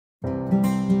Hi,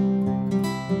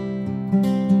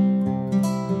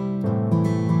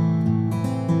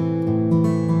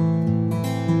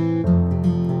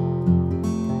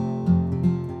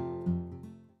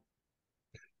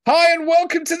 and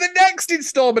welcome to the next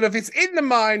installment of It's in the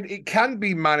Mind. It can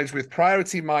be managed with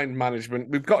priority mind management.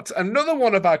 We've got another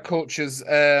one of our coaches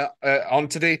on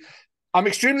today. I'm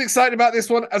extremely excited about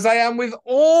this one, as I am with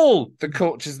all the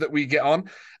coaches that we get on,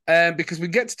 because we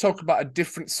get to talk about a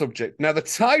different subject. Now, the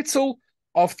title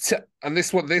of and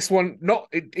this one, not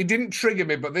it didn't trigger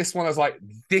me, but this one I was like,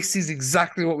 this is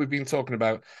exactly what we've been talking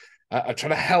about. I'm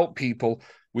trying to help people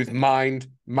with mind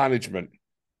management,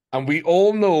 and we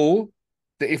all know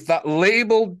that if that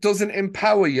label doesn't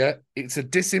empower you, it's a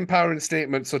disempowering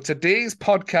statement. So today's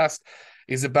podcast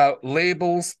is about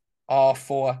labels are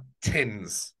for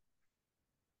tins.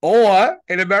 Or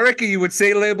in America, you would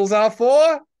say labels are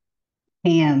for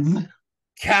Hands.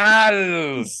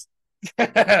 cans.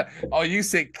 Oh, you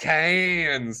say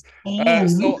cans.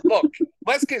 Hands. So look,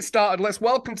 let's get started. Let's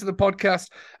welcome to the podcast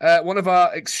one of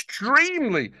our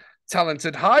extremely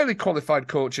talented, highly qualified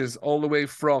coaches all the way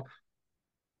from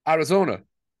Arizona.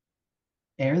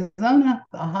 Arizona,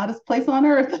 the hottest place on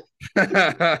earth.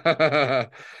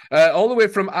 All the way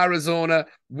from Arizona,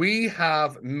 we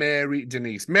have Mary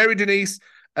Denise. Mary Denise,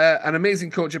 an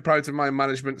amazing coach at Priority Mind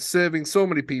Management, serving so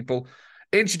many people.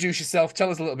 Introduce yourself.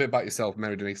 Tell us a little bit about yourself,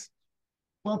 Mary Denise.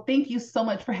 Well, thank you so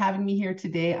much for having me here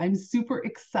today. I'm super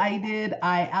excited.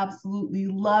 I absolutely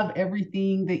love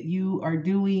everything that you are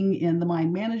doing in the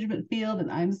mind management field,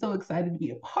 and I'm so excited to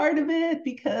be a part of it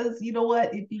because you know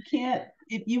what? If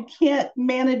you can't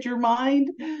manage your mind,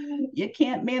 you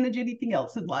can't manage anything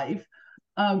else in life.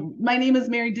 My name is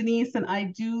Mary Denise, and I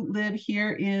do live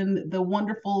here in the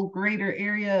wonderful greater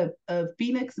area of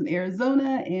Phoenix in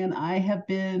Arizona. And I have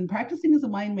been practicing as a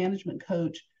mind management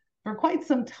coach for quite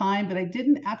some time, but I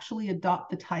didn't actually adopt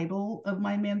the title of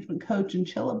mind management coach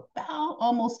until about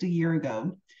almost a year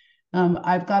ago.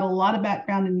 I've got a lot of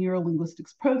background in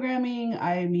neurolinguistics programming.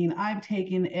 I mean, I've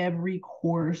taken every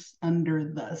course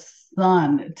under the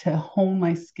sun to hone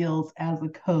my skills as a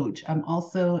coach. I'm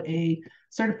also a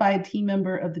certified team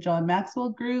member of the John Maxwell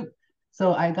Group.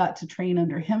 So I got to train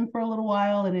under him for a little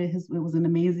while, and it was an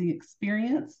amazing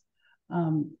experience.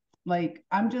 I'm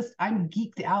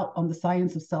geeked out on the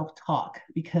science of self-talk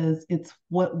because it's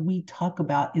what we talk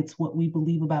about, it's what we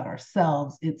believe about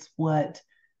ourselves, it's what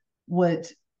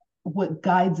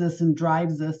guides us and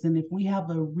drives us. And if we have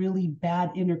a really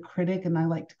bad inner critic, and I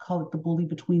like to call it the bully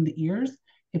between the ears,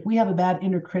 if we have a bad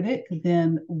inner critic,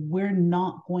 then we're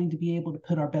not going to be able to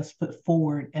put our best foot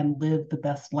forward and live the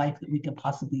best life that we can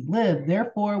possibly live.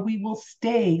 Therefore, we will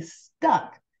stay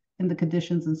stuck in the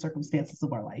conditions and circumstances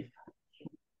of our life.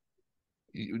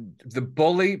 The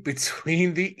bully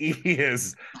between the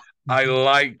ears. I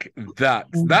like that.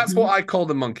 That's Mm-hmm. what I call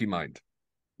the monkey mind.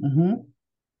 Mm-hmm.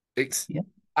 It's Yep.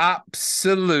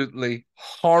 absolutely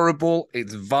horrible.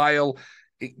 It's vile.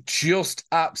 It just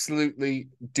absolutely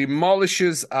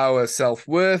demolishes our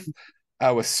self-worth,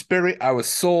 our spirit, our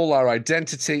soul, our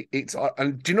identity.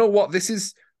 And do you know what? This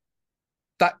is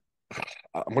that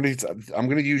I'm going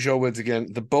to use your words again.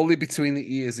 The bully between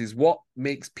the ears is what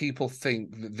makes people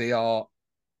think that they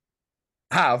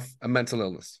have a mental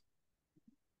illness.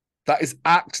 That is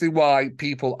actually why I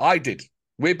did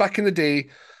way back in the day.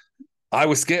 I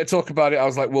was scared to talk about it. I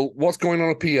was like, well, what's going on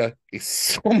up here is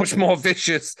so much more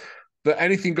vicious than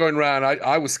anything going around.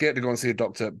 I was scared to go and see a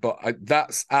doctor, but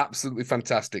that's absolutely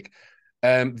fantastic.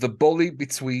 The bully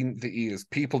between the ears.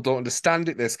 People don't understand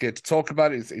it. They're scared to talk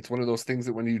about it. It's one of those things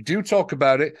that when you do talk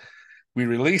about it, we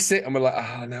release it and we're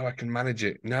like, now I can manage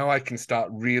it. Now I can start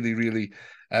really, really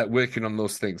working on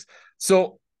those things.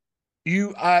 So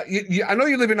I know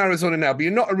you live in Arizona now, but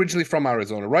you're not originally from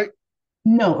Arizona, right?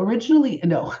 No, originally,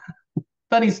 no.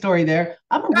 Funny story there.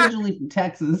 I'm Ah, originally from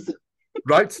Texas.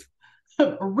 right.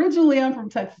 Originally, I'm from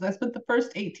Texas. I spent the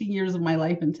first 18 years of my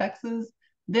life in Texas.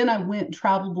 Then I went and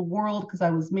traveled the world because I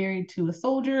was married to a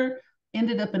soldier.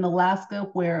 Ended up in Alaska,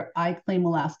 where I claim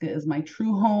Alaska as my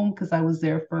true home because I was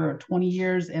there for 20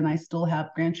 years and I still have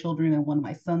grandchildren, and one of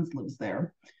my sons lives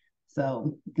there.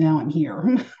 So now I'm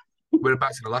here.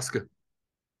 Whereabouts in Alaska?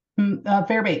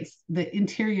 Fairbanks, the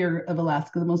interior of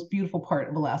Alaska, the most beautiful part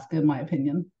of Alaska, in my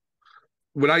opinion.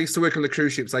 When I used to work on the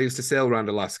cruise ships, I used to sail around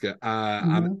Alaska.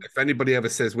 And Mm-hmm. if anybody ever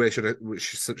says where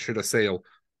should I sail,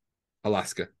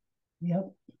 Alaska.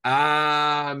 Yep.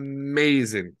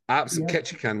 Amazing, absolute Yep.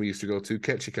 Ketchikan. We used to go to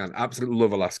Ketchikan. Absolutely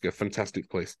love Alaska. Fantastic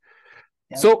place.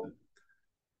 Yep. So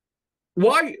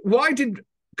why did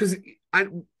because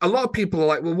a lot of people are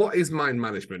like, well, what is mind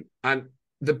management? And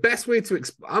the best way to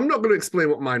I'm not going to explain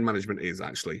what mind management is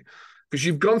actually. because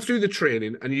you've gone through the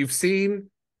training and you've seen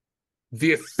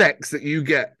the effects that you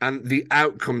get and the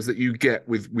outcomes that you get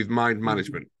with mind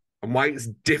management and why it's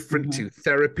different to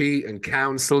therapy and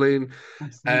counseling.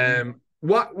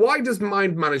 Why does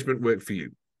mind management work for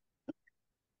you?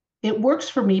 It works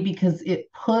for me because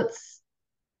it puts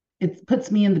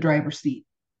me in the driver's seat,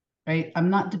 right? I'm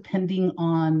not depending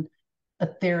on a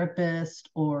therapist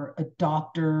or a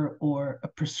doctor or a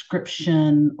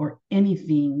prescription or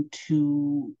anything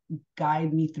to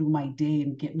guide me through my day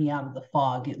and get me out of the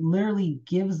fog. It literally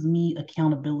gives me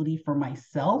accountability for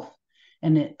myself,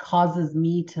 and it causes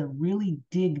me to really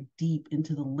dig deep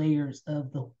into the layers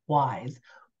of the whys.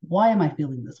 Why am I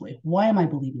feeling this way? Why am I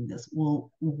believing this?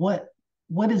 Well,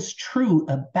 what is true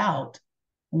about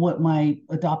what my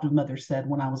adoptive mother said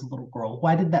when I was a little girl?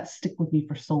 Why did that stick with me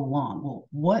for so long?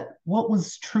 Well, what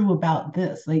was true about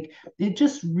this? Like, it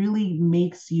just really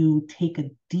makes you take a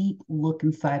deep look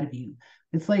inside of you.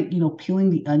 It's like, peeling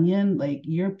the onion. Like,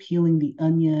 you're peeling the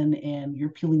onion and you're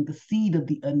peeling the seed of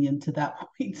the onion to that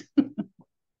point.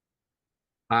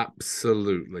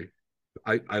 Absolutely.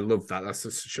 I love that.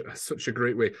 That's such a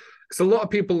great way. Because a lot of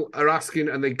people are asking,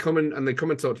 and they come and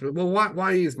talk to me. Well,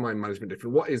 why is mind management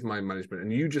different? What is mind management?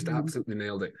 And you just absolutely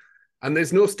nailed it. And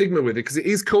there's no stigma with it because it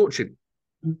is coaching.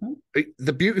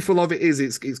 The beautiful of it is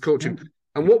it's coaching.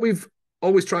 And what we've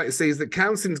always tried to say is that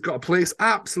counseling's got a place.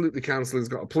 Absolutely, counseling's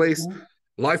got a place.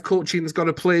 Life coaching's got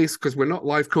a place because we're not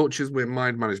life coaches. We're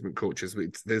mind management coaches.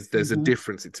 There's a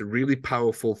difference. It's a really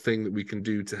powerful thing that we can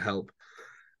do to help.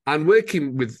 And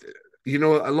working with, a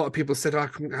lot of people said, how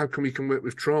come we can work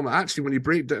with trauma? Actually, when you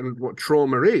break down what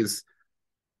trauma is,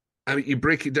 and you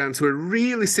break it down to a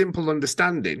really simple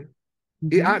understanding,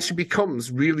 it actually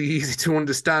becomes really easy to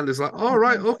understand. It's like, all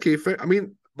right, okay. I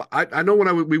mean, I know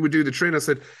when we would do the training, I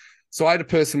said, so I had a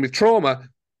person with trauma,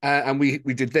 and we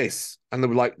did this, and they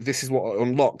were like, this is what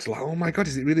unlocked. Like, oh my God,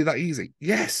 is it really that easy?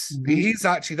 Yes, it is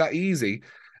actually that easy.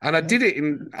 And I did it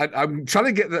I'm trying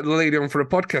to get that lady on for a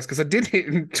podcast because I did it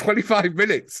in 25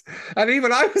 minutes. And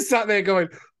even I was sat there going,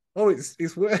 oh, it's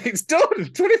done.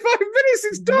 25 minutes,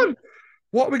 it's done.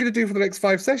 What are we going to do for the next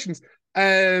 5 sessions?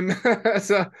 And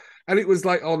it was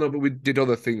like, oh no, but we did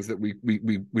other things that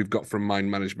we've got from mind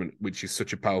management, which is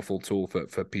such a powerful tool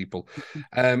for people.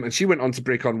 And she went on to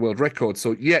break on world records.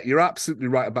 So yeah, you're absolutely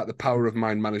right about the power of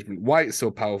mind management, why it's so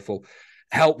powerful,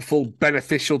 helpful,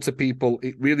 beneficial to people.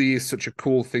 It really is such a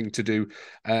cool thing to do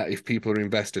if people are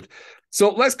invested. So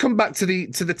let's come back to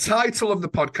the title of the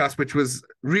podcast, which was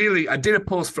really, I did a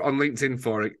post on LinkedIn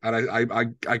for it, and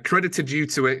I credited you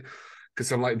to it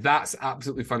because I'm like, that's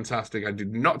absolutely fantastic. I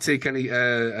did not take any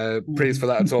praise for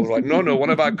that at all. I was like, no,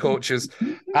 one of our coaches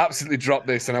absolutely dropped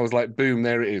this, and I was like, boom,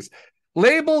 there it is.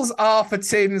 Labels are for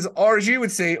tins, or as you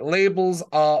would say, labels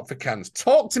are for cans.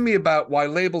 Talk to me about why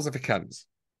labels are for cans.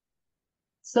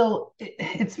 So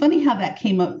it's funny how that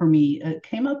came up for me. It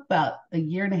came up about a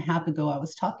year and a half ago. I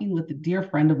was talking with a dear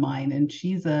friend of mine, and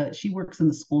she works in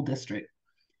the school district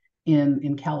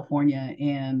in California,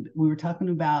 and we were talking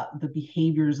about the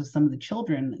behaviors of some of the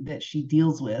children that she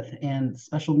deals with, and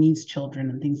special needs children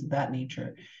and things of that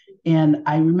nature. And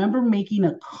I remember making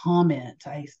a comment.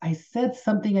 I said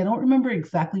something, I don't remember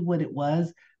exactly what it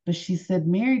was, but she said,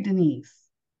 marydenise,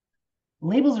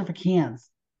 labels are for cans.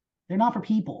 They're not for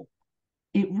people.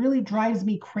 It really drives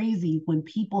me crazy when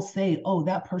people say, oh,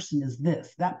 that person is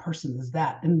this, that person is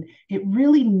that. And it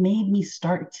really made me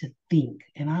start to think.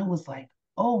 And I was like,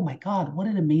 oh my God, what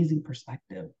an amazing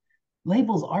perspective.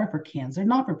 Labels are for cans, they're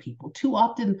not for people. Too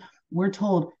often we're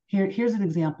told, here's an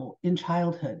example in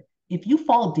childhood. If you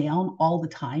fall down all the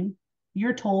time,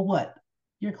 you're told what?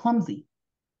 You're clumsy.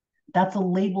 That's a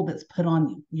label that's put on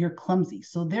you. You're clumsy.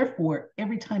 So therefore,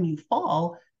 every time you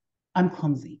fall, I'm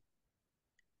clumsy.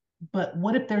 But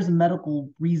what if there's a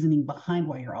medical reasoning behind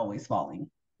why you're always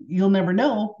falling? You'll never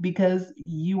know because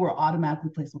you were automatically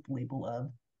placed with the label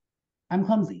of I'm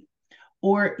clumsy.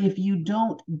 Or if you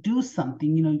don't do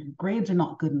something, your grades are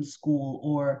not good in school,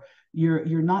 or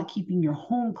you're not keeping your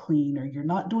home clean, or you're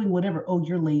not doing whatever, oh,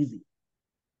 you're lazy.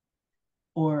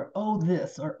 Or oh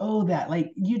this, or oh that.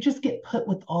 Like, you just get put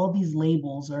with all these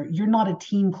labels, or you're not a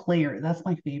team player. That's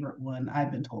my favorite one.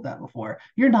 I've been told that before.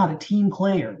 You're not a team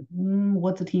player.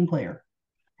 What's a team player?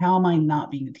 How am I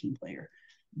not being a team player?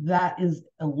 That is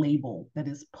a label that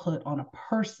is put on a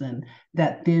person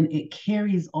that then it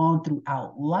carries on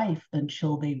throughout life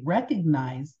until they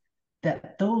recognize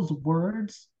that those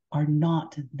words are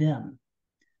not them.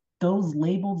 Those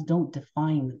labels don't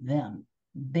define them.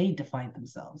 They define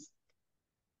themselves.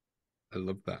 I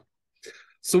love that.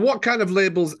 So what kind of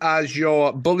labels has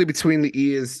your bully between the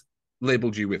ears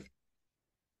labeled you with?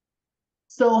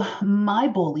 So my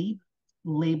bully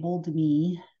labeled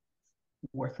me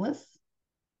worthless,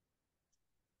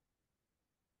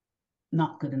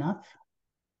 not good enough,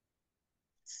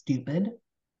 stupid,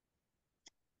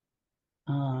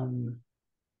 a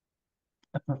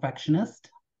perfectionist,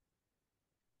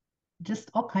 just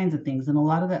all kinds of things. And a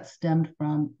lot of that stemmed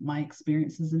from my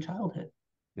experiences in childhood.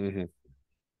 Mm-hmm.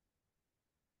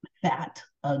 Fat,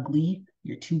 ugly,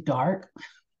 you're too dark,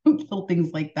 little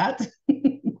things like that.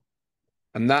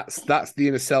 And that's the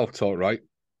inner self-talk, right?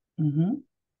 Mm-hmm.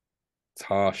 It's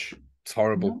harsh. It's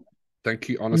horrible. Yeah. Thank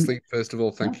you. And Honestly, first of all,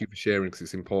 yeah, thank you for sharing because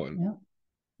it's important. yeah,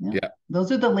 yeah. Yeah.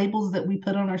 Those are the labels that we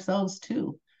put on ourselves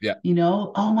too. Yeah. You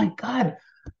know, oh my God,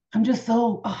 I'm just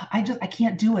so, I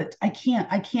can't do it. I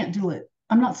can't do it.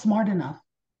 I'm not smart enough.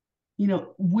 You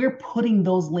know, we're putting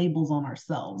those labels on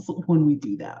ourselves when we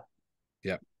do that.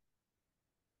 Yeah.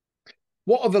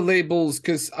 What are the labels?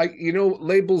 Because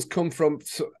labels come from.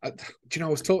 I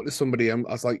was talking to somebody. I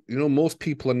was like, most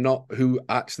people are not who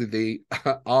actually they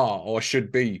are or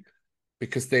should be,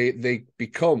 because they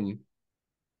become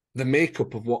the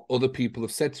makeup of what other people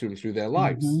have said to them through their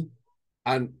lives. Mm-hmm.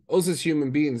 And us as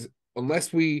human beings,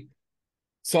 unless we,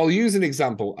 so I'll use an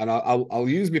example, and I'll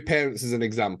use my parents as an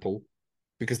example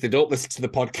because they don't listen to the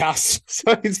podcast,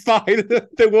 so it's fine.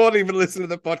 They won't even listen to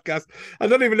the podcast. I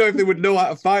don't even know if they would know how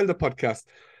to find the podcast.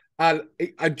 And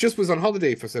I just was on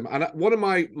holiday for some, and one of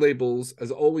my labels has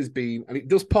always been, and it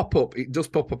does pop up,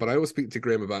 and I always speak to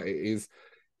Graham about it, is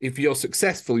if you're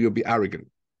successful, you'll be arrogant.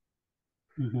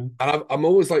 Mm-hmm. And I'm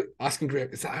always like asking Graham,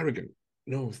 is that arrogant?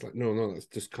 No, it's like, no, that's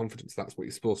just confidence. That's what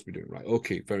you're supposed to be doing, right?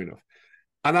 Okay, fair enough.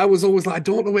 And I was always like, I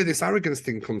don't know where this arrogance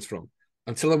thing comes from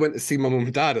until I went to see my mum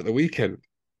and dad at the weekend.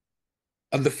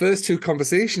 And the first two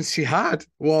conversations she had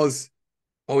was,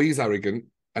 oh, he's arrogant,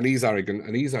 and he's arrogant,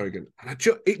 and he's arrogant. And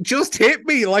it just hit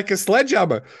me like a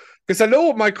sledgehammer because I know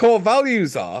what my core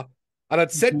values are. And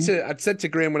I'd said to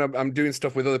Graham when I'm doing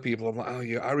stuff with other people, I'm like, oh,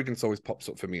 yeah, arrogance always pops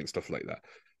up for me and stuff like that.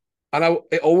 And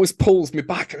it always pulls me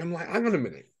back. And I'm like, hang on a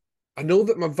minute. I know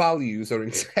that my values are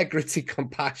integrity,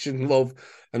 compassion, love,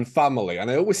 and family.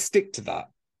 And I always stick to that.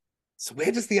 So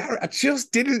where does I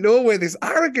just didn't know where this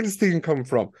arrogance thing come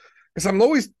from. Because I'm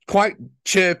always quite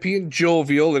chirpy and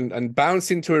jovial and bounce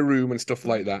into a room and stuff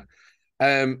like that.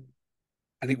 And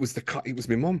it was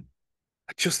my mum.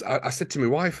 I said to my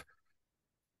wife,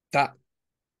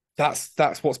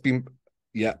 that's what's been,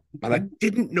 yeah. And I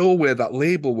didn't know where that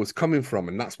label was coming from.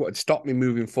 And that's what had stopped me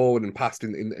moving forward and past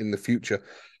in the future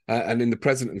and in the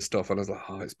present and stuff. And I was like,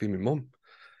 oh, it's been my mum.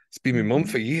 It's been my mum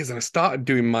for years. And I started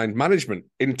doing mind management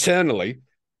internally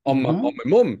on my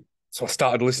mum. So I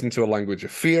started listening to a language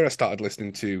of fear. I started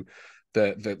listening to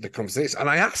the conversation. And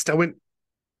I went,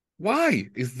 why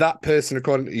is that person,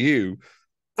 according to you,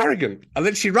 arrogant? And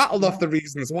then she rattled off the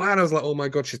reasons why. And I was like, oh my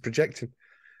God, she's projecting.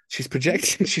 She's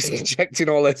projecting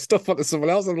all that stuff onto someone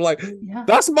else. I'm like,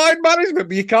 that's mind management,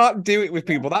 but you can't do it with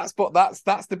people. That's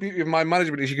the beauty of mind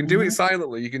management, is you can do it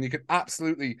silently. You can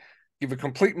absolutely give a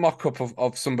complete mock-up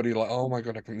of somebody, like, oh my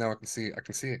God, I can see it. I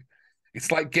can see it. It's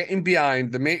like getting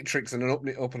behind the matrix and then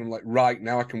opening it up, and I'm like, right,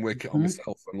 now I can work it on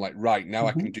myself. I'm like, right, now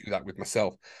I can do that with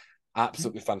myself.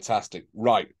 Absolutely fantastic.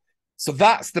 Right. So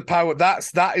that's the power.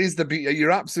 That is the beauty.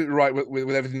 You're absolutely right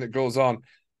with everything that goes on.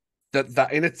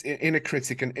 That inner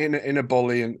critic and inner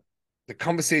bully and the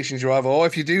conversations you have. Oh,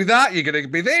 if you do that, you're going to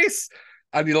be this.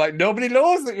 And you're like, nobody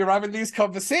knows that you're having these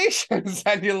conversations.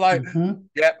 And you're like,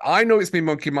 yeah, I know it's my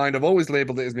monkey mind. I've always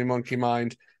labeled it as my monkey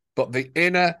mind. But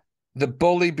the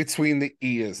bully between the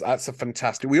ears, that's a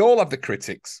fantastic. We all have the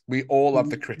critics. We all have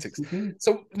the critics.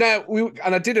 So now we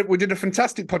did a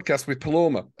fantastic podcast with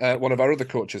Paloma, one of our other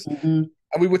coaches. And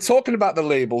we were talking about the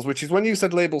labels, which is when you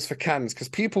said labels for cans, because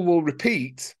people will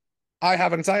repeat, I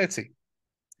have anxiety.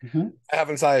 I have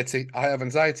anxiety. I have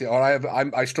anxiety. Or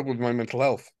I struggle with my mental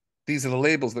health. These are the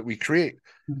labels that we create.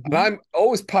 And I'm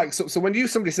always packed. So when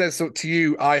somebody says so to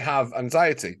you, I have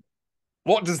anxiety,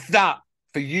 what does that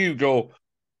for you go?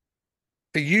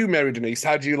 For you, Mary Denise,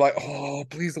 how do you like, oh,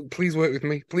 please work with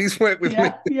me. Please work with me.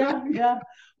 Yeah.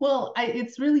 Well,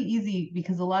 it's really easy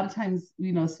because a lot of times,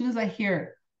 as soon as I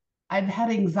hear I've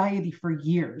had anxiety for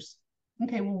years.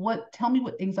 Okay, well, tell me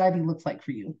what anxiety looks like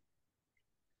for you.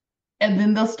 And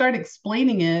then they'll start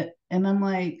explaining it. And I'm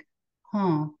like,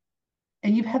 huh.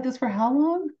 And you've had this for how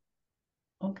long?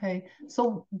 Okay.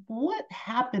 So what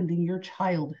happened in your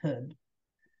childhood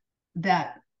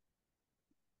that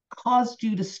caused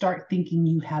you to start thinking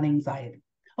you had anxiety?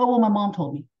 Oh, well, my mom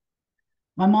told me.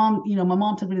 My mom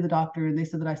took me to the doctor and they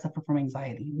said that I suffer from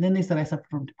anxiety. And then they said I suffer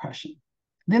from depression.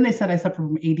 Then they said I suffer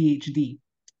from ADHD.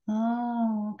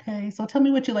 Oh, okay. So tell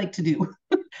me what you like to do.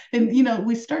 And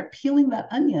we start peeling that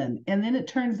onion, and then it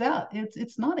turns out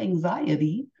it's not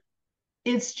anxiety.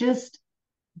 It's just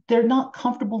they're not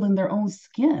comfortable in their own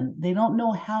skin. They don't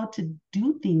know how to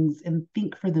do things and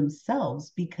think for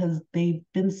themselves because they've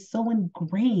been so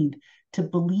ingrained to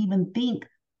believe and think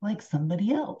like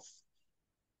somebody else.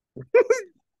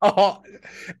 Oh,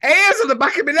 hairs on the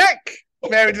back of my neck,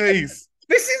 Mary Denise.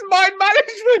 This is mind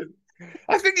management.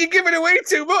 I think you're giving away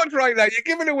too much right now. You're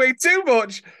giving away too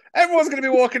much. Everyone's going to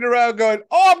be walking around going,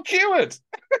 "Oh, I'm cured."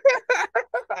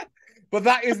 But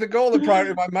that is the goal of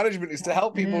priority mind management, is to Yeah,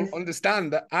 help it people is.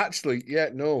 understand that actually, yeah,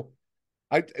 no.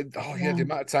 Oh yeah, the Yeah,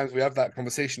 amount of times we have that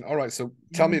conversation. All right, so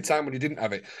tell me yeah. a time when you didn't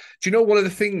have it. Do you know one of the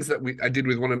things that I did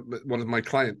with one of my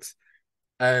clients,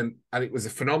 and it was a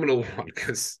phenomenal one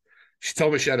because she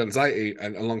told me she had anxiety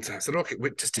and a long time. I said, okay,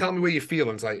 wait, just tell me where you feel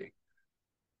anxiety.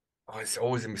 Oh, it's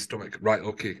always in my stomach. Right,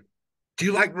 okay. Do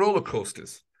you like roller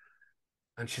coasters?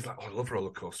 And she's like, oh, I love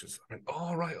roller coasters. I went,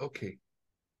 oh, right, okay.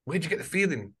 Where'd you get the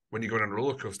feeling when you're going on a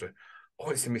roller coaster? Oh,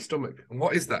 it's in my stomach. And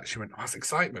what is that? She went, oh, it's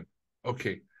excitement.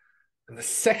 Okay. And the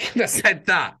second I said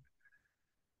that,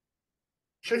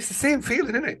 she went, it's the same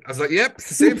feeling, isn't it? I was like, yep, it's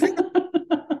the same feeling.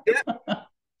 Yeah.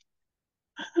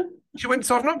 She went,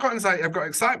 so I've not got anxiety, I've got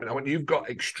excitement. I went, you've got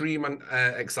extreme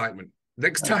excitement.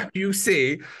 Next Right. time you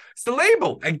say, it's the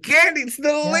label. Again, it's the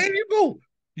Yep. label.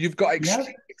 You've got extreme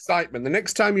Yep. excitement. The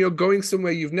next time you're going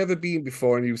somewhere you've never been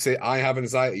before and you say, I have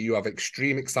anxiety, you have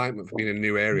extreme excitement for being in a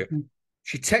new area. Mhm.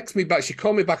 She texted me back. She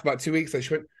called me back about 2 weeks and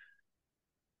she went,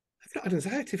 I've not had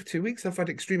anxiety for 2 weeks. I've had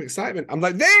extreme excitement. I'm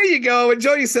like, there you go.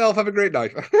 Enjoy yourself. Have a great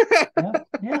night. Yeah,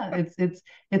 yeah.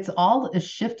 It's all a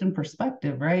shift in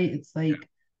perspective, right? It's Yeah. like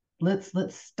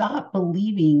let's stop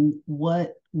believing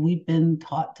what we've been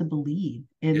taught to believe.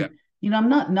 Yeah. And I'm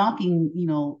not knocking,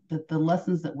 the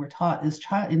lessons that we're taught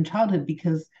in childhood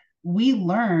because we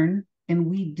learn and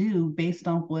we do based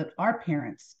on what our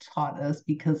parents taught us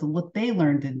because of what they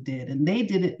learned and did. And they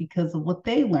did it because of what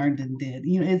they learned and did.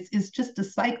 It's just a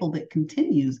cycle that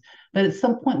continues. But at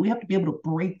some point we have to be able to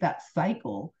break that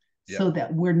cycle Yeah. so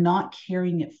that we're not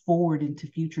carrying it forward into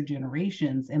future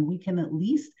generations and we can at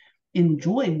least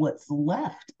enjoy what's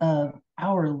left of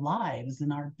our lives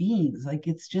and our beings. Like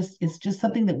it's just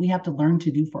something that we have to learn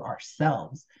to do for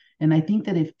ourselves. And I think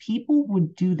that if people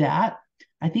would do that,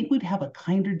 I think we'd have a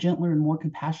kinder, gentler, and more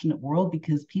compassionate world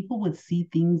because people would see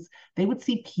things, they would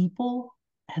see people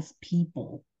as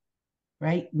people,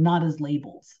 right? Not as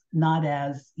labels, not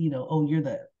as, oh, you're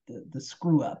the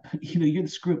screw up. You're the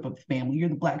screw up of the family. You're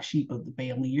the black sheep of the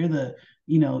family. You're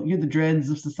the dreads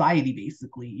of society,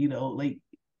 basically. Like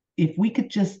if we could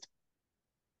just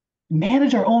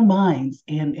manage our own minds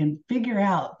and figure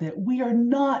out that we are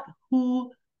not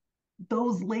who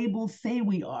those labels say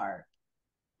we are,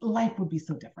 life would be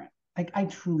so different. Like I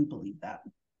truly believe that.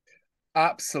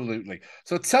 Absolutely.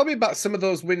 So tell me about some of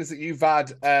those wins that you've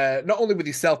had, not only with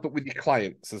yourself, but with your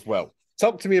clients as well.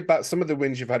 Talk to me about some of the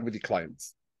wins you've had with your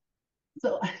clients.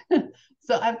 So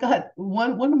so I've got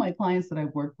one of my clients that I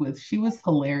worked with. She was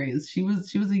hilarious. She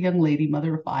was a young lady,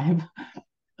 mother of five.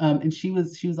 And she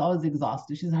was always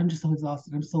exhausted. She said, I'm just so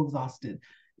exhausted. I'm so exhausted.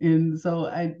 And so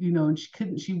and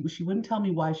she wouldn't tell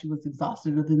me why she was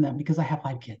exhausted other than that because I have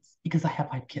 5 kids. Because I have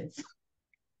 5 kids.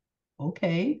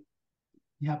 Okay,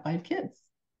 you have 5 kids.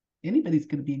 Anybody's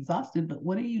going to be exhausted, but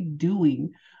what are you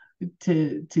doing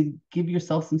to give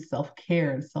yourself some self-care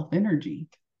and self-energy?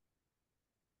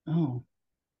 Oh,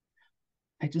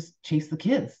 I just chase the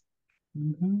kids.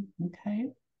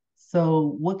 Okay.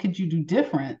 So what could you do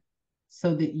different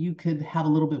so that you could have a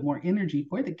little bit more energy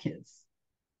for the kids?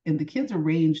 And the kids are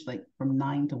ranged like from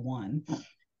 9 to 1.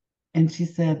 And she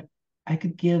said, I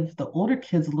could give the older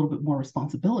kids a little bit more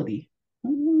responsibility.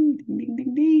 Ding, ding,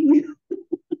 ding, ding.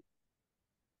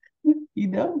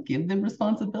 Give them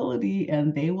responsibility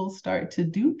and they will start to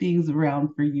do things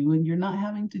around for you. And you're not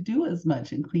having to do as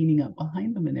much and cleaning up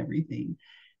behind them and everything.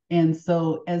 And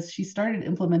so as she started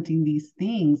implementing these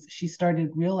things, she started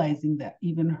realizing that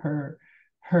even her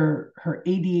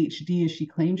ADHD, as she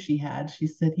claimed she had, she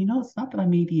said, it's not that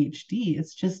I'm ADHD.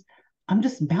 It's just I'm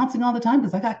just bouncing all the time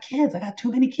because I got kids. I got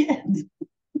too many kids.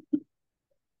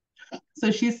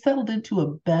 So she's settled into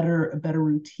a better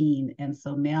routine. And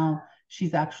so now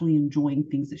she's actually enjoying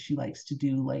things that she likes to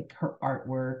do, like her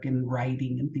artwork and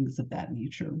writing and things of that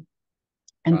nature.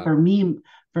 And Man,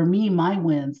 for me, my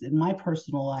wins in my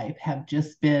personal life have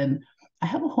just been I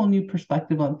have a whole new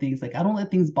perspective on things. Like I don't let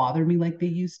things bother me like they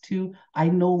used to. I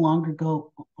no longer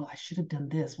go, well, I should have done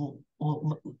this.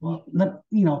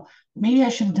 Maybe I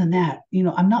should have done that.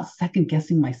 I'm not second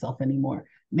guessing myself anymore.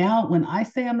 Now, when I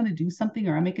say I'm going to do something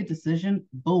or I make a decision,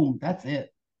 boom, that's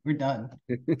it. we're done.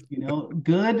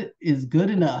 Good is good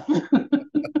enough.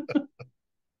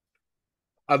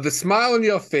 And the smile on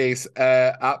your face,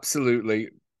 absolutely.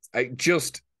 It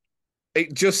just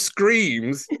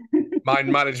screams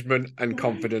mind management and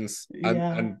confidence, and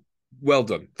Yeah. well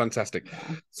done, fantastic.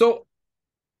 Yeah. So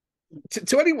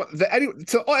to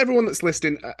everyone that's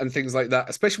listening and things like that,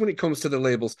 especially when it comes to the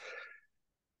labels,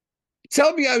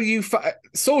 tell me how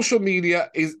social media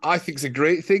is. I think it's a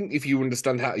great thing if you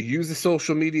understand how to use the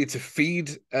social media to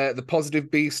feed the positive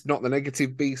beast, not the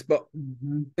negative beast. But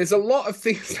there's a lot of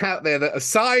things out there that are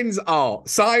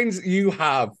signs you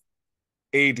have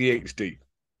ADHD.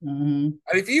 And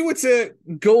if you were to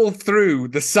go through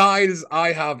the signs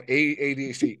I have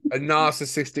ADHD, a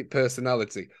narcissistic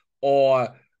personality, or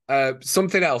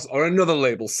something else, or another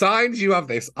label, signs you have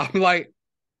this, I'm like,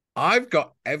 I've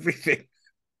got everything.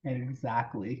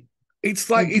 Exactly. It's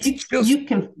like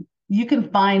You can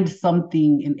find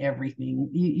something in everything.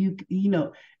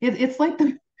 It's like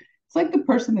the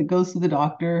person that goes to the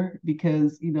doctor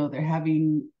because they're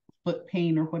having foot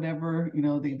pain or whatever.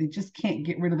 They just can't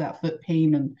get rid of that foot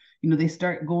pain, and they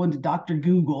start going to Dr.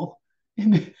 Google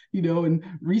and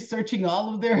researching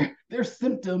all of their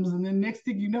symptoms, and then next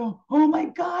thing you know, oh my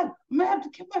God, I'm gonna have to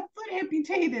get my foot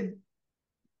amputated.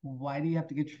 Why do you have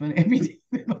to get your foot amputated?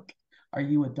 Are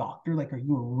you a doctor? Like, are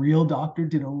you a real doctor?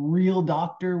 Did a real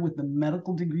doctor with a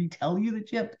medical degree tell you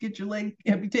that you have to get your leg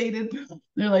amputated?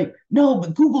 They're like, no,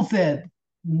 but Google said.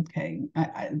 Okay,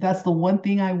 that's the one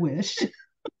thing I wish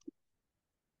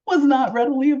was not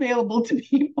readily available to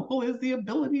people is the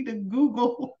ability to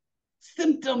Google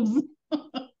symptoms.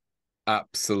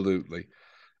 absolutely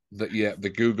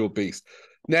the Google beast.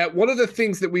 Now, one of the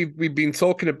things that we've been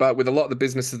talking about with a lot of the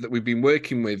businesses that we've been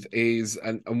working with is,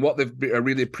 and what they've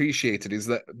really appreciated is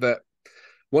that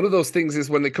one of those things is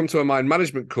when they come to a mind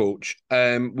management coach,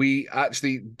 we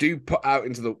actually do put out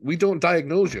we don't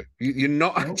diagnose you. You're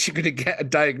not actually going to get a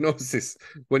diagnosis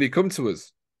when you come to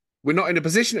us. We're not in a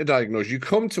position to diagnose. You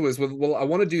come to us with, well, I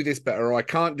want to do this better, or I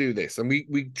can't do this. And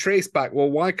we trace back,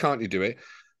 well, why can't you do it?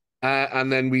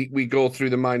 And then we go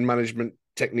through the mind management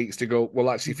techniques to go, well,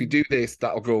 actually, if you do this,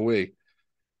 that'll go away.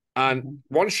 And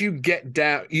once you get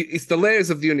down, it's the layers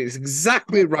of the onion. It's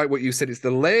exactly right what you said. It's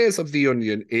the layers of the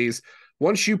onion is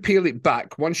once you peel it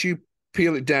back, once you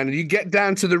peel it down and you get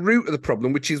down to the root of the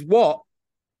problem, which is what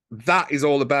that is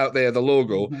all about there, the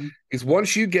logo, is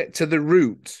once you get to the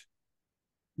root,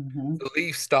 the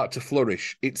leaves start to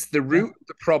flourish. It's the root of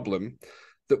the problem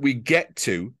that we get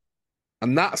to.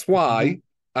 And that's why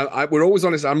we're always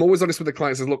honest. I'm always honest with the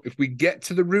clients. Says, look, if we get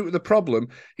to the root of the problem,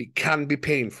 it can be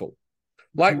painful.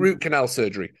 Like root canal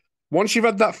surgery. Once you've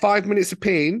had that 5 minutes of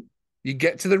pain, you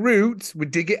get to the root, we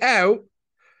dig it out.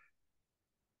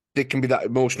 There can be that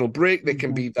emotional break. There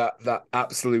can be that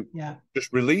absolute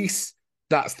just release.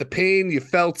 That's the pain. You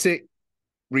felt it,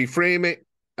 reframe it,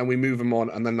 and we move them on.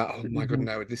 And then that, oh my God,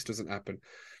 no, this doesn't happen.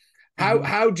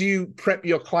 How do you prep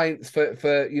your clients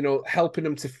for helping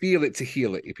them to feel it, to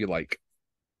heal it, if you like?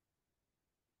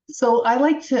 So I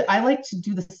like to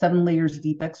do the 7 layers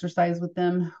deep exercise with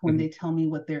them when they tell me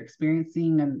what they're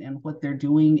experiencing and what they're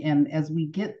doing. And as we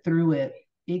get through it,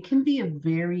 it can be a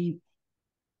very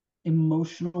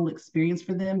emotional experience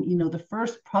for them. The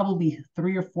first probably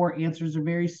 3 or 4 answers are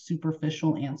very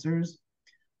superficial answers.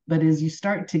 But as you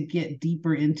start to get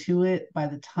deeper into it, by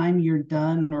the time you're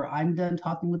done or I'm done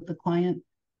talking with the client,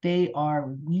 they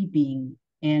are weeping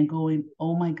and going,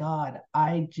 oh my God,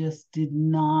 I just did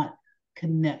not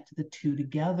connect the two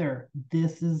together.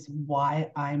 This is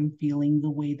why I'm feeling the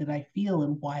way that I feel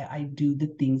and why I do the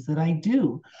things that I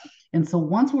do. And so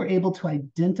once we're able to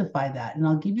identify that, and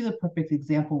I'll give you the perfect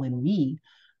example in me,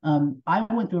 I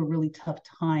went through a really tough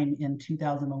time in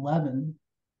 2011.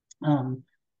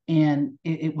 And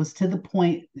it was to the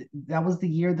point that was the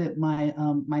year that my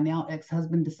now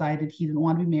ex-husband decided he didn't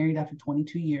want to be married after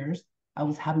 22 years. I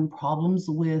was having problems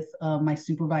with my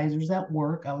supervisors at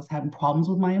work. I was having problems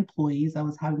with my employees. I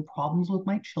was having problems with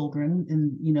my children.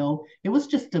 And, it was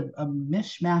just a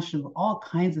mishmash of all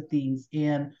kinds of things.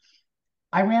 And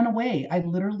I ran away. I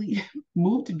literally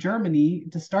moved to Germany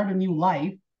to start a new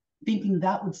life, thinking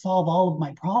that would solve all of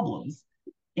my problems.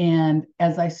 And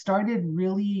as I started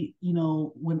really,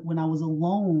 when I was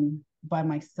alone by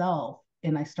myself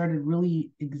and I started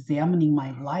really examining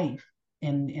my life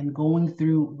and going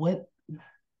through what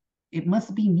it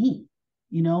must be me,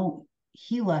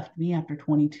 he left me after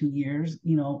 22 years.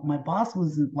 My boss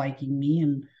wasn't liking me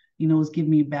and, was giving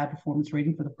me a bad performance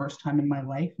rating for the first time in my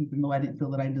life, even though I didn't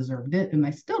feel that I deserved it. And I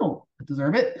still don't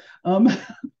deserve it.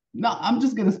 No, I'm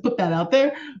just going to put that out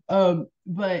there.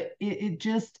 But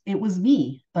it was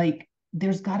me. Like,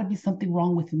 there's got to be something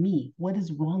wrong with me. What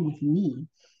is wrong with me?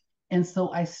 And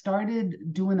so I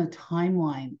started doing a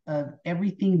timeline of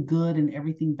everything good and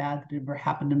everything bad that ever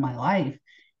happened in my life.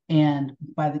 And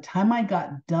by the time I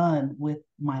got done with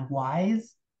my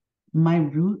whys, my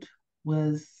root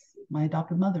was my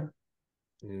adopted mother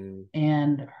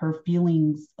and her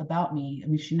feelings about me. I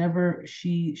mean,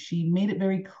 she made it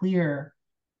very clear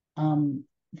um,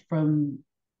 from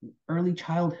early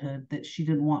childhood that she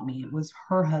didn't want me. It was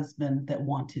her husband that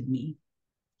wanted me.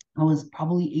 I was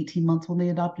probably 18 months when they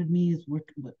adopted me. We're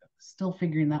still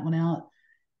figuring that one out.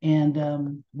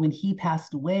 And when he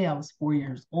passed away, I was 4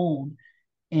 years old,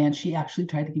 and she actually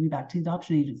tried to get me back to the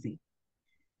adoption agency.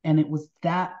 And it was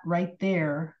that right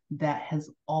there that has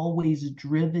always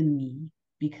driven me,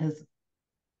 because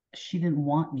she didn't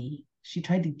want me. She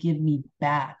tried to give me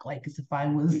back, like as if I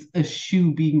was a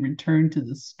shoe being returned to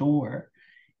the store.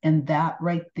 And that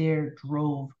right there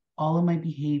drove all of my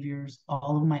behaviors,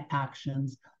 all of my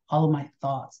actions, all of my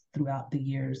thoughts throughout the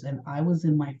years. And I was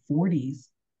in my 40s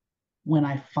when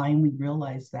I finally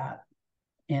realized that.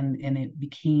 And it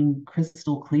became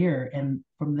crystal clear. And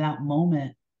from that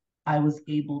moment, I was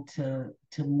able to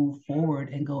move forward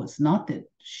and go, it's not that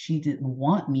she didn't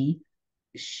want me.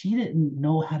 She didn't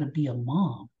know how to be a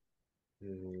mom.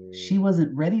 She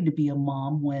wasn't ready to be a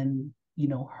mom when,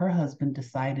 her husband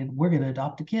decided we're going to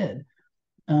adopt a kid.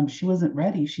 She wasn't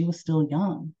ready. She was still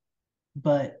young,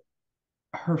 but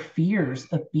her fears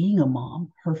of being a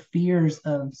mom, her fears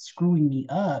of screwing me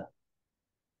up,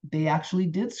 they actually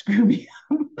did screw me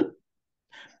up.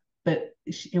 But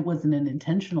it wasn't an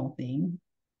intentional thing.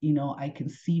 I can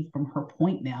see from her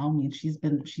point now. I mean,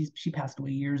 she passed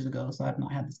away years ago, so I've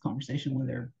not had this conversation with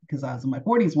her because I was in my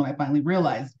 40s when I finally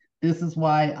realized this is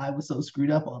why I was so screwed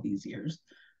up all these years.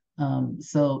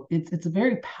 So it's a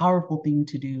very powerful thing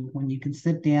to do when you can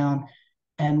sit down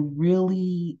and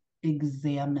really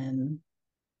examine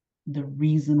the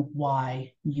reason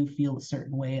why you feel a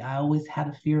certain way. I always had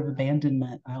a fear of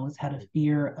abandonment. I always had a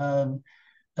fear of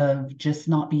just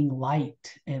not being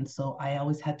liked. And so I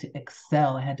always had to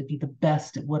excel. I had to be the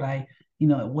best at what I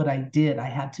did. I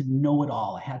had to know it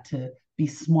all. I had to be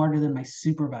smarter than my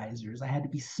supervisors. I had to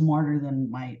be smarter than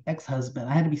my ex-husband.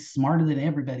 I had to be smarter than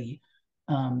everybody.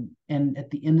 And at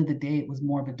the end of the day, it was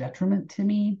more of a detriment to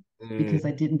me because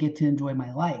I didn't get to enjoy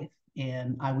my life,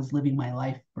 and I was living my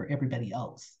life for everybody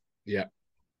else. Yeah.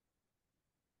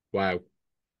 Wow.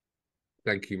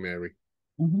 Thank you, Mary.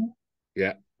 Mm-hmm.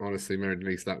 Yeah, honestly, Mary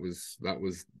Denise, that was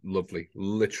lovely.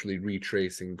 Literally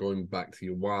retracing, going back to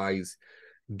your whys,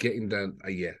 getting down.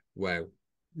 Yeah, wow.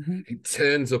 Mm-hmm. It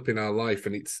turns up in our life,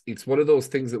 and it's one of those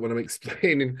things that when I'm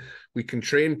explaining, we can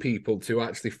train people to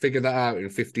actually figure that out in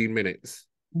 15 minutes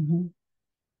Mm-hmm.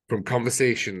 from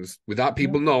conversations without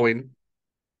people Yep. knowing,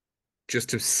 just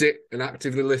to sit and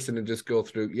actively listen and just go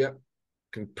through. Yep,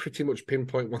 can pretty much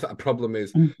pinpoint what that problem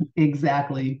is.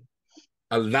 Exactly.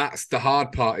 And that's the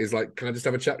hard part is like, can I just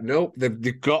have a chat? Nope,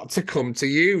 they've got to come to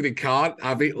you. They can't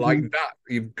have it like that.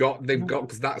 They've got,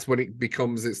 because that's when it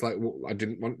becomes, it's like, well, I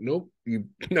didn't want, nope,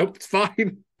 nope, it's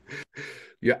fine.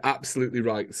 You're absolutely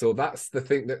right. So that's the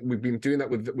thing that we've been doing that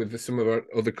with some of our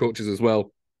other coaches as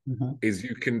well, is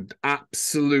you can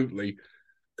absolutely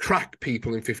crack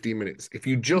people in 15 minutes. If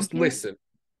you just listen,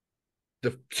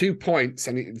 the 2 points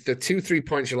and the 2-3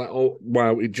 points, you're like, oh,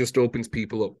 wow, it just opens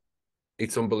people up.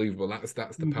 It's unbelievable. That's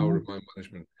the power of mind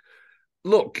management.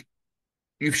 Look,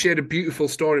 you've shared a beautiful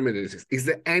story with us. Is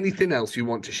there anything else you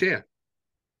want to share?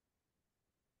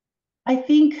 I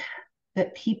think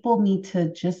that people need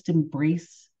to just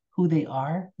embrace who they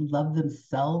are, love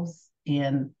themselves,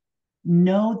 and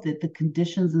know that the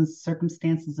conditions and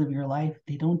circumstances of your life,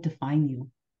 they don't define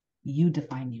you. You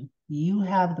define you. You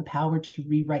have the power to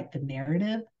rewrite the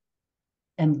narrative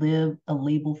and live a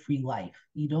label-free life.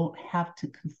 You don't have to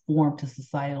conform to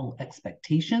societal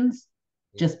expectations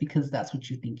just because that's what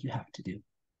you think you have to do.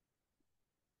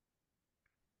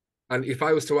 And if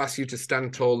I was to ask you to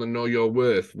stand tall and know your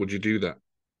worth, would you do that?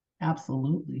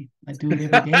 Absolutely. I do it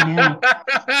every day now.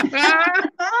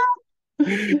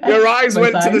 Your eyes My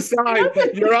went to the sign.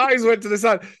 side. Your eyes went to the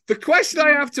side. The question I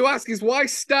have to ask is why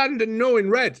stand and know in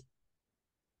red?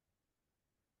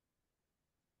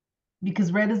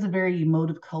 Because red is a very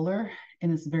emotive color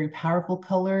and it's a very powerful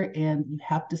color, and you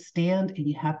have to stand and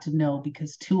you have to know,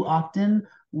 because too often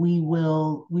we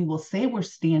will say we're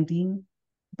standing,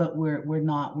 but we're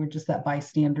not. We're just that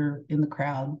bystander in the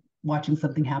crowd watching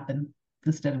something happen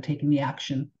instead of taking the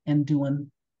action and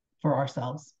doing for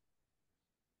ourselves.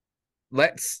 Do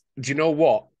you know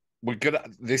what?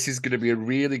 This is gonna be a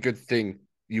really good thing.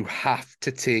 You have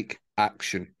to take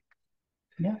action.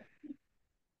 Yeah.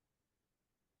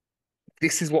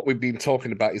 this is what we've been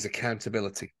talking about, is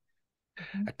accountability.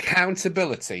 Mm-hmm.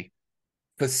 Accountability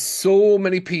for so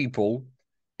many people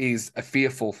is a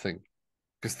fearful thing,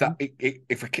 because that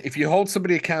if you hold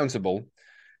somebody accountable,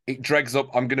 it drags up,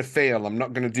 I'm going to fail, I'm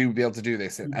not going to be able to do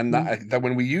this. Mm-hmm. And that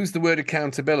when we use the word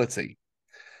accountability,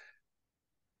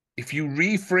 if you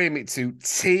reframe it to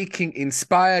taking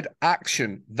inspired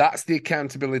action, that's the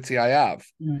accountability I have,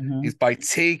 Mm-hmm. is by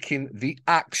taking the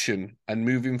action and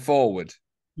moving forward,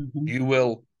 Mm-hmm. you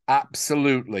will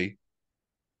absolutely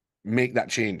make that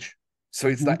change. So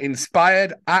it's Mm-hmm. that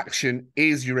inspired action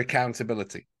is your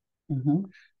accountability. Mm-hmm.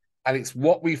 And it's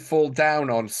what we fall down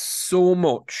on so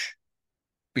much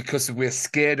because we're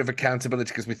scared of accountability,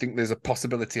 because we think there's a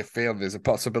possibility of failure, there's a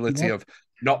possibility of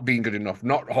not being good enough,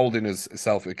 not holding us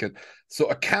self-account. So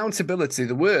accountability,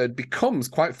 the word, becomes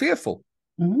quite fearful.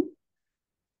 Mm-hmm.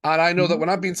 And I know that when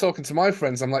I've been talking to my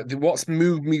friends, I'm like, what's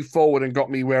moved me forward and got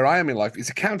me where I am in life is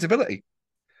accountability.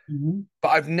 Mm-hmm. But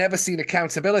I've never seen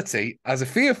accountability as a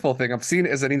fearful thing. I've seen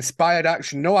it as an inspired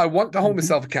action. No, I want to hold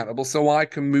myself accountable so I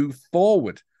can move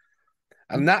forward.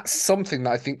 And that's something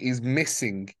that I think is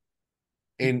missing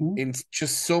in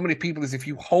just so many people, is if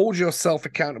you hold yourself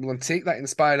accountable and take that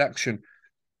inspired action,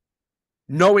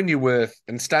 knowing your worth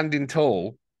and standing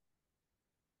tall,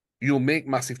 you'll make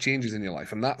massive changes in your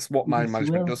life. And that's what mind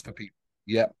management does for people.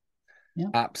 Yeah,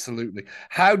 absolutely.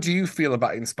 How do you feel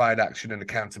about inspired action and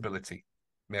accountability,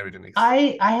 Mary Denise?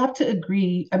 I have to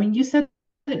agree. I mean, you said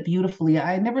it beautifully.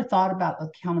 I never thought about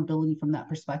accountability from that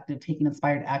perspective, taking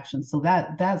inspired action. So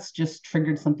that's just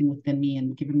triggered something within me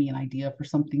and given me an idea for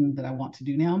something that I want to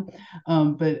do now.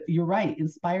 But you're right,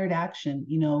 inspired action,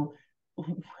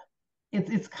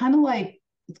 it's kind of like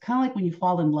when you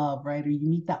fall in love, right? Or you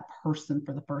meet that person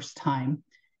for the first time.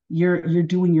 You're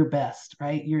doing your best,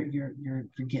 right? You're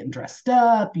getting dressed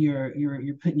up, you're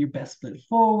putting your best foot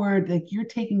forward. Like, you're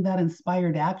taking that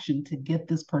inspired action to get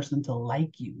this person to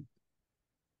like you.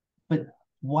 But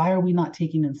why are we not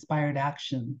taking inspired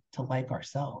action to like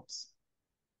ourselves,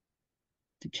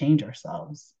 to change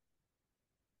ourselves?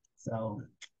 So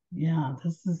yeah,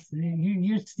 this is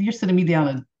you're sending me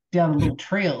down a little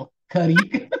trail, Cuddy.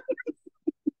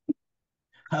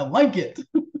 I like it.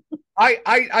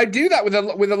 I do that with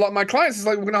a lot of my clients. It's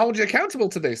like, we're going to hold you accountable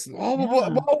to this. Oh,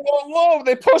 whoa.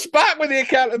 They push back with the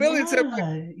accountability.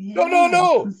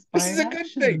 No. This is a good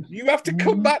thing. You have to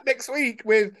come back next week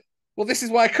with, well, this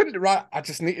is why I couldn't. Right. I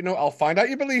just need to know. I'll find out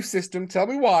your belief system. Tell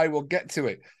me why. We'll get to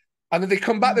it. And then they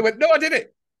come back. They went, no, I did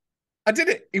it. I did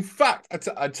it. In fact,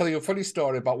 I'll tell you a funny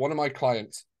story about one of my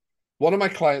clients. One of my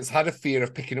clients had a fear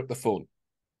of picking up the phone.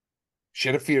 She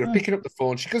had a fear of picking up the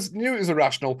phone. She knew it was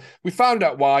irrational. We found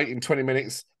out why in 20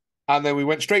 minutes. And then we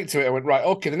went straight to it and went, right,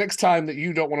 okay, the next time that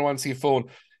you don't want to answer your phone,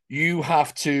 you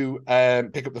have to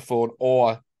pick up the phone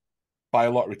or buy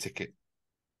a lottery ticket.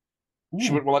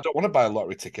 She went, well, I don't want to buy a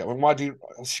lottery ticket. I went, why do you?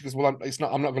 She goes, well,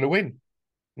 I'm not going to win.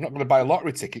 I'm not going to buy a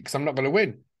lottery ticket because I'm not going to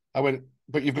win. I went,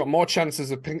 but you've got more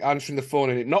chances of answering the phone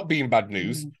and it not being bad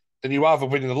news than you have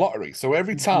of winning the lottery. So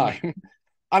every time...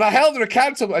 And I held her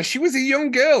accountable. And she was a young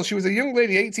girl. She was a young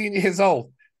lady, 18 years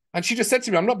old. And she just said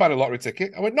to me, I'm not buying a lottery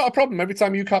ticket. I went, not a problem. Every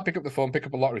time you can't pick up the phone, pick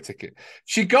up a lottery ticket.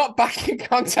 She got back in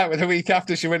contact with her a week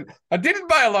after. She went, I didn't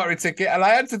buy a lottery ticket. And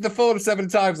I answered the phone 7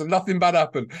 times and nothing bad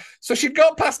happened. So she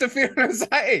got past her fear and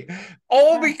anxiety,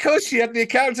 all because she had the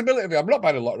accountability of it. I'm not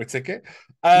buying a lottery ticket.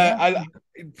 And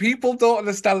people don't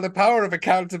understand the power of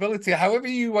accountability. However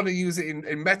you want to use it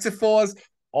in metaphors,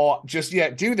 or just,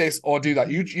 do this or do that.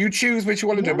 You choose which you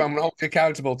want to do, but I'm going to hold you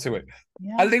accountable to it.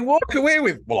 Yeah. And they walk away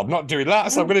with, well, I'm not doing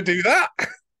that, so I'm going to do that.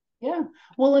 Yeah.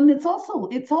 Well, and it's also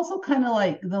kind of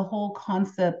like the whole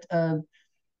concept of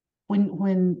when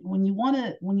you want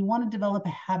to develop a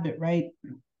habit, right?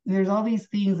 There's all these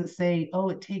things that say, oh,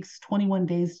 it takes 21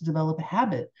 days to develop a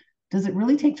habit. Does it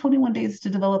really take 21 days to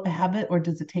develop a habit, or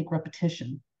does it take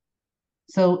repetition?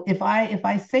 So if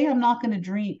I say I'm not going to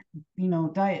drink,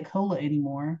 Diet Cola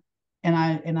anymore, and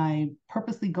I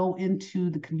purposely go into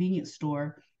the convenience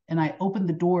store and I open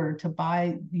the door to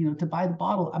buy the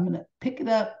bottle, I'm going to pick it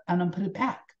up and I'm put it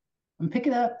back. I'm pick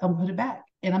it up, I'm put it back,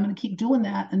 and I'm going to keep doing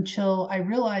that until I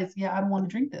realize, I don't want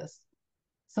to drink this.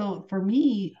 So for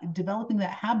me, developing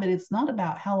that habit, it's not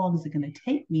about how long is it going to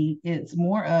take me. It's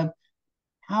more of,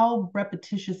 how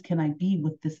repetitious can I be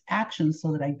with this action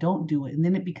so that I don't do it? And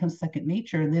then it becomes second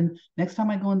nature. And then next time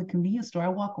I go in the convenience store, I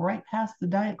walk right past the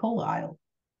Diet Cola aisle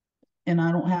and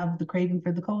I don't have the craving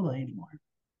for the cola anymore.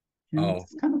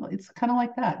 It's kind of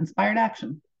like that. Inspired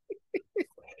action.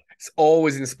 It's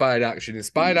always inspired action.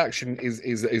 Inspired action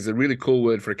is a really cool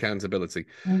word for accountability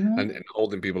and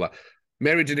holding people up.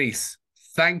 Mary Denise,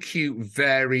 Thank you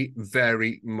very,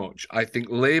 very much. I think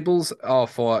labels are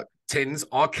for tins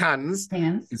or cans.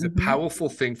 Hands. Is a powerful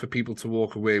thing for people to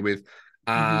walk away with.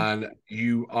 And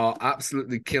you are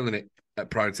absolutely killing it at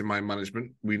Priority Mind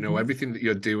Management. We know everything that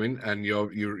you're doing, and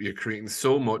you're creating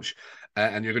so much,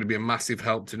 and you're going to be a massive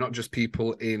help to not just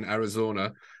people in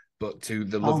Arizona, but to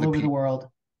the lovely all over people. the world.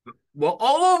 Well,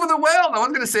 all over the world. I was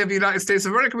going to say the United States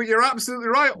of America, but you're absolutely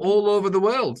right. All over the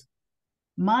world.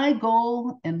 My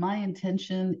goal and my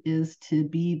intention is to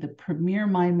be the premier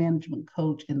mind management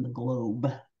coach in the globe.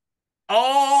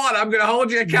 Oh, and I'm going to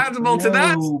hold you accountable to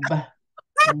that.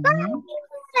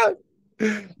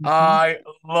 I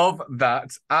love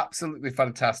that. Absolutely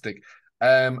fantastic.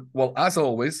 Well, as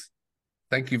always,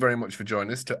 thank you very much for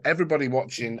joining us. To everybody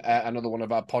watching another one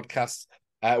of our podcasts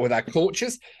with our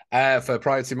coaches for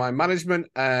Priority Mind Management,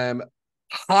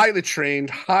 highly trained,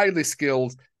 highly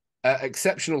skilled,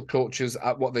 exceptional coaches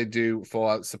at what they do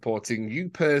for supporting you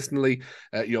personally,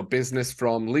 your business,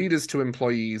 from leaders to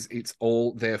employees. It's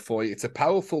all there for you. It's a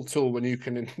powerful tool when you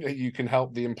can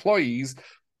help the employees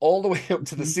all the way up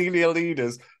to the senior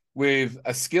leaders with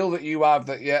a skill that you have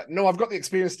that, I've got the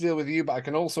experience to deal with you, but I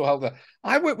can also help them.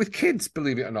 I work with kids,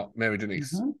 believe it or not, Mary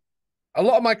Denise. A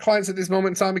lot of my clients at this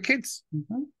moment in time are kids.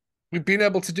 We've been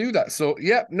able to do that. So,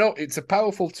 it's a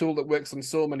powerful tool that works on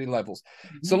so many levels.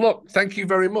 So, look, thank you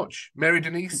very much, Mary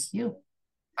Denise. Thank you.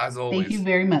 As always. Thank you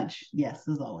very much. Yes,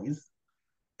 as always.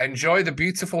 Enjoy the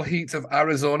beautiful heat of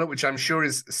Arizona, which I'm sure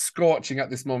is scorching at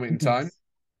this moment in time.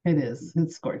 It is.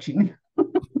 It's scorching.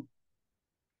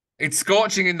 It's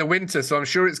scorching in the winter, so I'm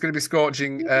sure it's going to be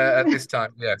scorching at this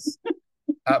time. Yes,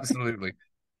 absolutely.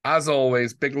 As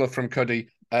always, big love from Cuddy,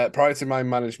 Priority Mind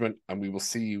Management, and we will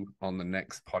see you on the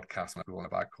next podcast with one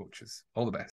of our coaches. All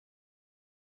the best.